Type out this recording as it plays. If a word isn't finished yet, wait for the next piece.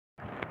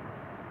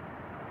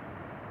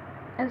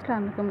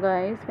Assalamualaikum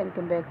guys,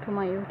 welcome back to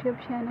my YouTube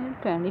channel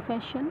Trendy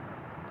Fashion.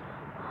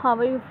 How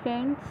are you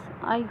friends?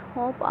 I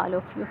hope all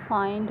of you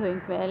fine,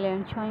 doing well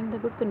and enjoying the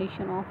good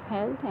condition of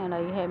health, and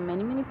I have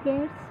many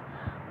prayers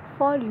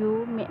for you.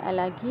 May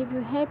Allah give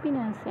you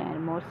happiness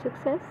and more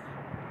success.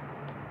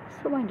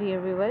 So my dear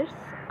viewers,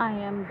 I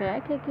am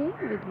back again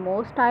with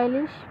more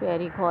stylish,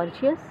 very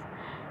gorgeous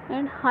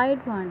and high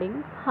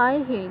demanding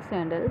high heel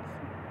sandals.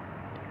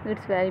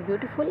 It's very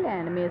beautiful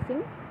and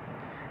amazing,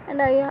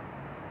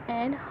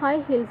 and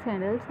high heel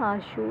sandals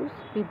are shoes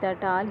with a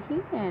tall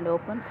heel and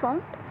open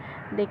front.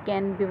 They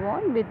can be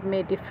worn with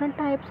many different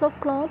types of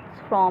clothes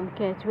from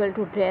casual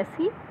to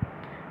dressy.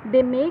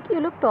 They make you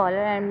look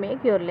taller and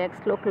make your legs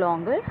look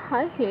longer.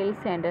 High heel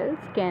sandals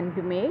can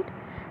be made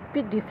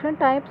with different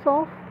types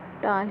of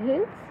tall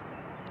heels,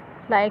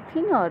 like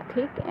thin or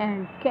thick,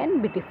 and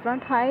can be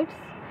different heights.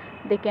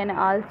 They can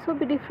also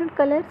be different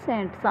colors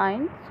and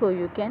designs, so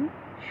you can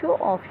show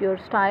off your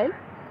style.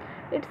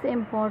 It's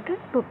important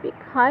to pick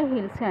high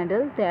heel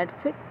sandals that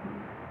fit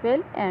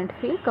well and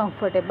feel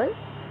comfortable.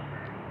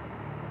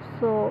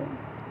 So,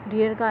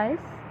 dear guys,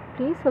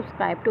 please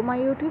subscribe to my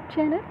YouTube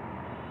channel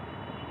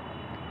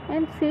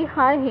and see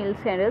high heel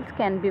sandals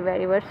can be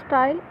very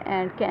versatile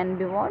and can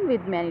be worn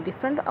with many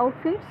different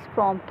outfits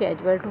from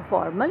casual to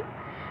formal.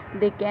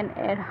 They can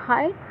add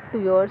height to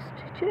your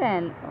stature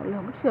and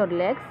longer your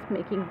legs,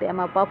 making them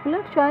a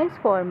popular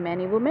choice for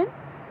many women.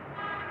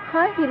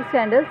 High heel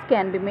sandals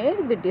can be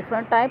made with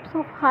different types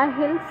of high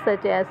heels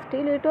such as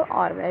stiletto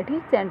or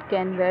wedges and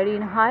can vary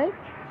in height.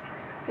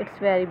 It's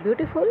very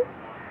beautiful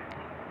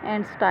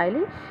and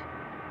stylish.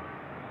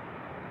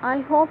 I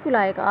hope you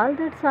like all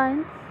the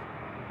designs.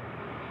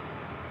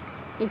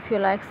 If you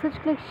like such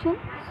collection,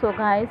 so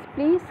guys,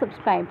 please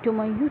subscribe to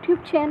my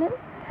YouTube channel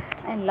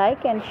and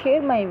like and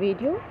share my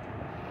video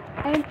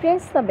and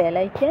press the bell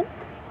icon.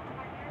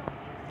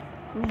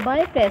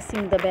 By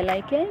pressing the bell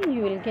icon,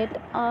 you will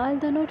get all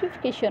the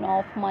notification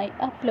of my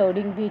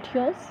uploading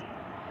videos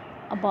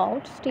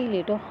about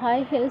stiletto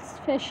high heels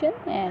fashion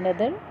and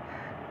other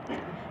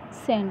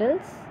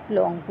sandals,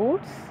 long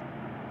boots.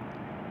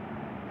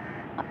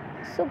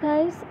 So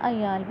guys, I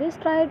always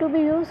try to be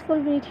useful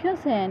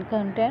videos and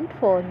content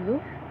for you.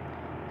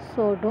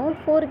 So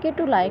don't forget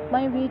to like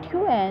my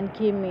video and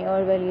give me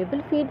your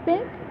valuable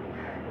feedback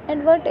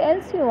and what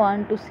else you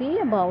want to see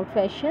about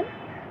fashion.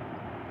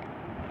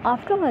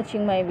 After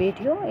watching my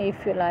video,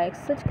 if you like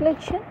such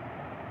collection,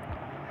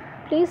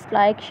 please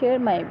like, share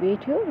my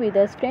video with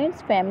your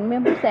friends, family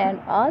members and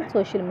all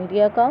social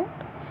media account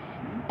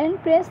and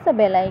press the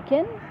bell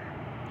icon.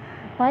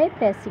 By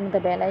pressing the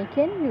bell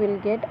icon, you will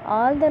get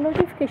all the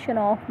notification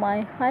of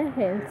my high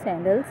heel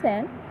sandals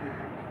and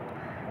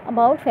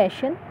about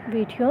fashion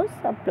videos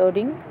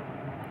uploading.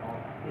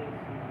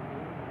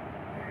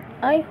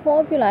 I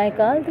hope you like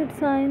all the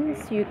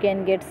designs. You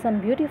can get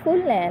some beautiful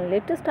and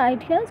latest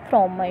ideas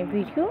from my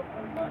video.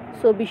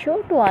 So be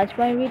sure to watch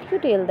my video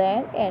till the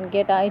end and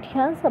get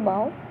ideas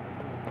about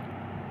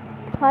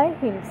high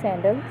heel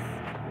sandals.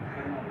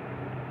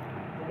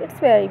 It's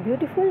very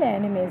beautiful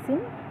and amazing.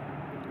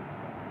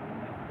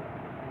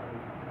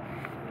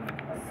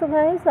 So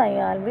guys, I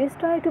always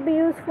try to be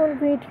useful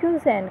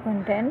videos and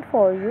content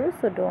for you.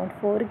 So don't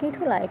forget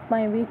to like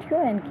my video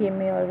and give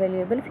me your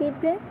valuable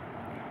feedback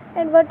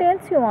and what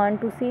else you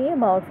want to see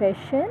about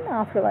fashion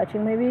after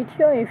watching my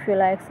video. If you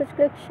like such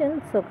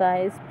collections, so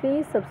guys,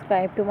 please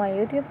subscribe to my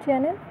YouTube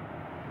channel.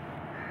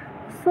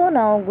 So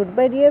now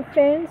goodbye dear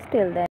friends,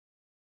 till then.